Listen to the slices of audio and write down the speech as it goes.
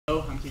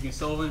Keegan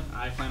Sullivan.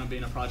 I plan on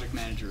being a project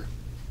manager.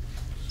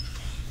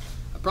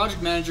 A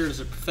project manager is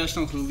a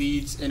professional who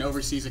leads and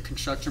oversees a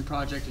construction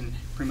project and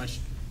pretty much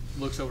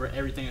looks over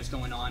everything that's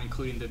going on,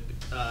 including the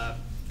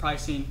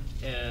pricing,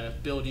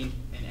 building,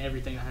 and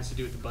everything that has to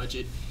do with the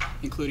budget,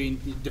 including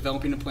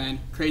developing a plan,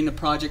 creating the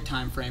project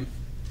time frame,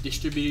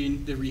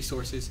 distributing the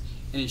resources,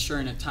 and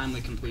ensuring a timely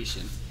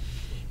completion.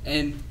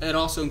 And it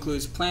also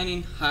includes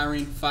planning,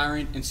 hiring,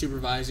 firing, and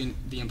supervising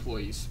the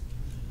employees.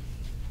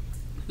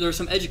 There are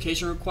some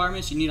education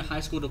requirements. You need a high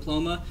school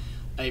diploma.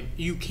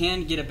 You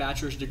can get a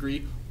bachelor's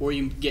degree, or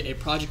you can get a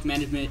project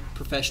management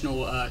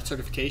professional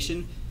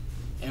certification.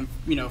 And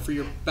for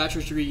your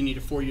bachelor's degree, you need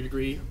a 4-year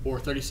degree, or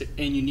 36,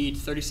 and you need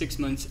 36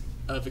 months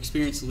of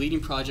experience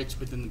leading projects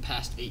within the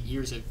past 8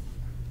 years of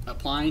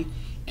applying,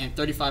 and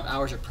 35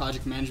 hours of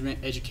project management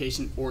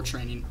education or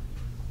training,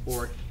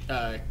 or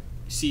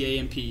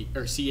CAMP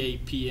or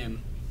CAPM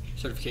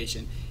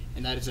certification,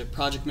 and that is a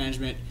project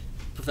management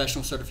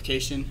professional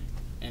certification,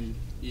 and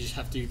you just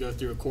have to go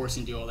through a course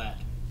and do all that.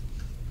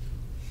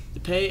 The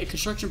pay, a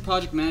construction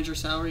project manager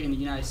salary in the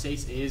United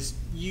States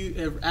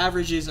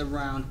averages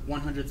around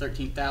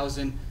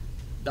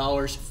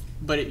 $113,000,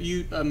 but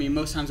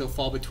most times it'll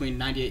fall between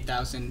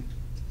 $98,000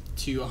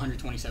 to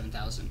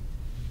 $127,000,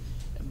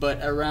 but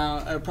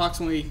around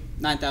approximately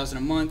 $9,000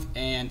 a month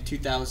and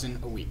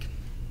 $2,000 a week.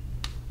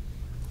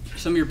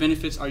 Some of your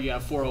benefits are you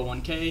have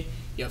 401k,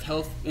 you have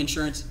health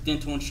insurance,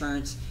 dental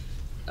insurance,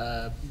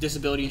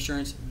 disability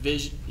insurance,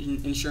 vision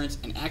insurance,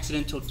 and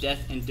accidental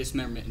death and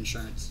dismemberment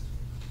insurance.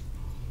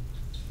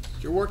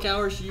 Your work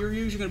hours, you're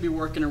usually going to be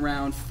working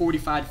around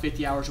 45 to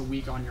 50 hours a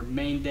week on your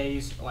main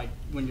days, like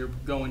when you're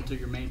going through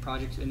your main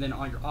projects, and then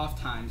on your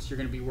off times, you're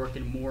going to be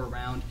working more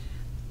around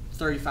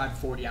 35 to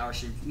 40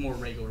 hours, more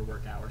regular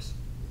work hours.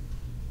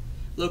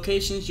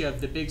 Locations, you have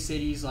the big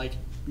cities like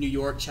New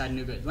York,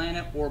 Chattanooga,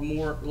 Atlanta, or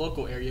more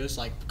local areas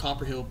like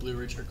Copper Hill, Blue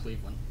Ridge, or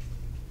Cleveland.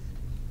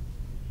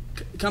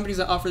 Companies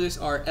that offer this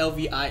are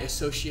LVI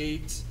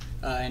Associates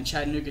in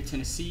Chattanooga,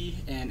 Tennessee,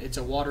 and it's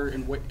a water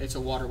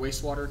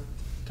wastewater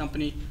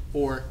company,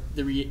 or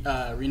the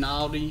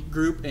Rinaldi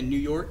Group in New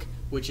York,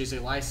 which is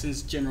a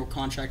licensed general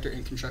contractor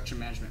and construction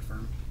management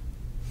firm.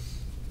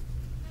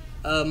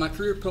 My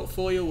career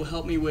portfolio will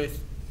help me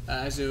with,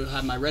 as it will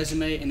have my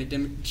resume, and it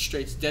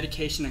demonstrates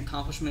dedication and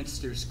accomplishments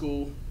through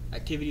school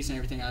activities and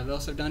everything I've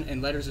also done,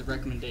 and letters of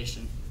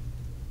recommendation.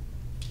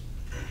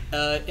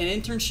 An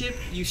internship,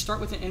 you start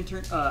with an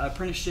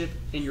apprenticeship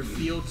in your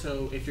field,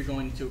 so if you're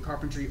going into a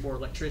carpentry or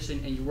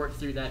electrician, and you work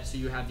through that so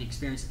you have the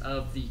experience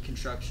of the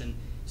construction,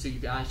 so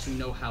you actually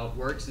know how it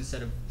works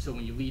so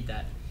when you leave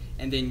that.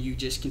 And then you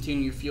just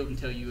continue your field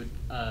until you would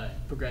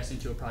progress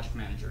into a project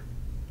manager.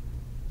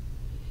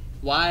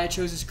 Why I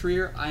chose this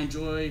career, I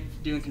enjoy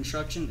doing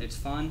construction. It's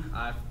fun.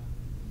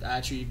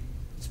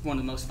 It's one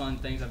of the most fun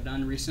things I've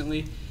done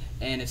recently,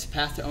 and it's a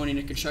path to owning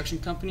a construction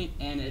company,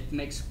 and it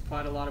makes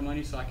quite a lot of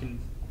money, so I can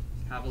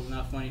have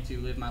enough money to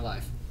live my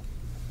life.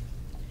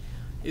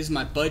 This is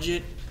my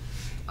budget.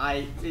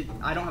 I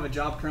don't have a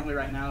job currently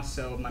right now,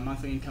 so my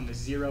monthly income is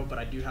 $0, but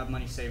I do have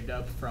money saved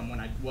up from when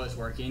I was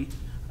working.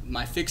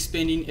 My fixed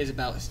spending is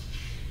about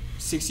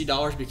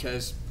 $60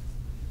 because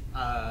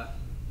I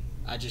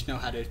just know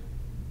how to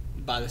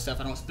buy the stuff.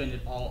 I don't spend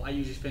it all. I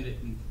usually spend it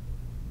in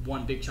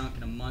one big chunk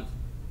in a month,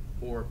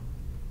 or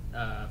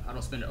I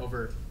don't spend it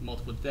over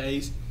multiple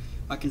days.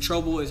 My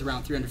controllable is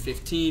around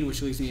 315,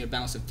 which leaves me a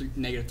balance of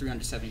negative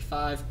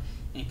 375.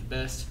 Ain't the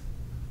best.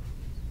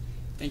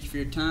 Thank you for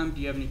your time.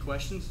 Do you have any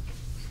questions?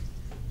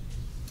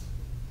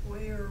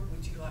 Where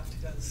would you like to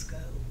go to school?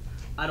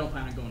 I don't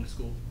plan on going to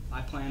school.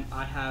 I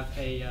have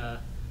a,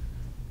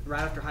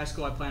 right after high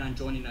school, I plan on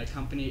joining a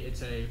company.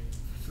 It's a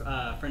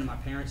friend of my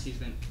parents. He's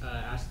been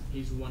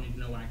he's wanting to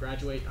know when I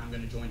graduate. I'm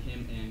going to join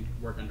him and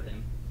work under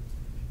him.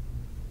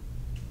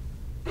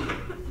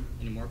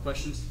 Any more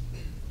questions?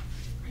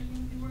 Are you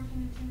going to be working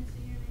in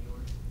Tennessee or New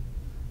York?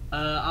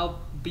 I'll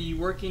be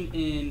working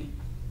in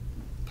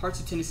parts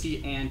of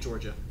Tennessee and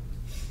Georgia.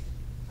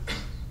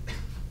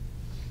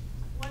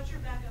 What's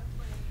your backup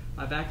plan?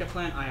 My backup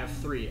plan, I have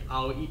 3.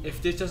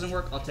 If this doesn't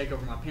work, I'll take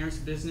over my parents'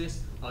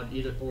 business. I'll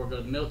either go to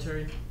the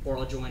military, or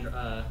I'll join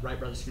Wright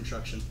Brothers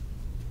Construction.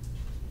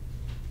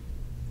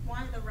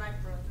 Why the Wright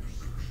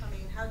Brothers? I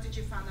mean, how did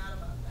you find out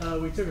about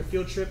that? We took a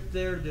field trip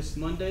there this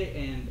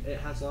Monday, and it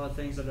has a lot of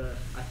things that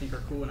I think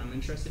are cool and I'm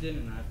interested in,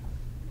 and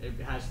it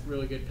has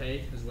really good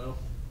pay as well.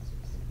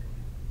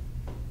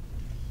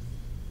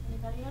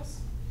 Anybody else?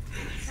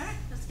 All right,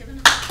 let's give it a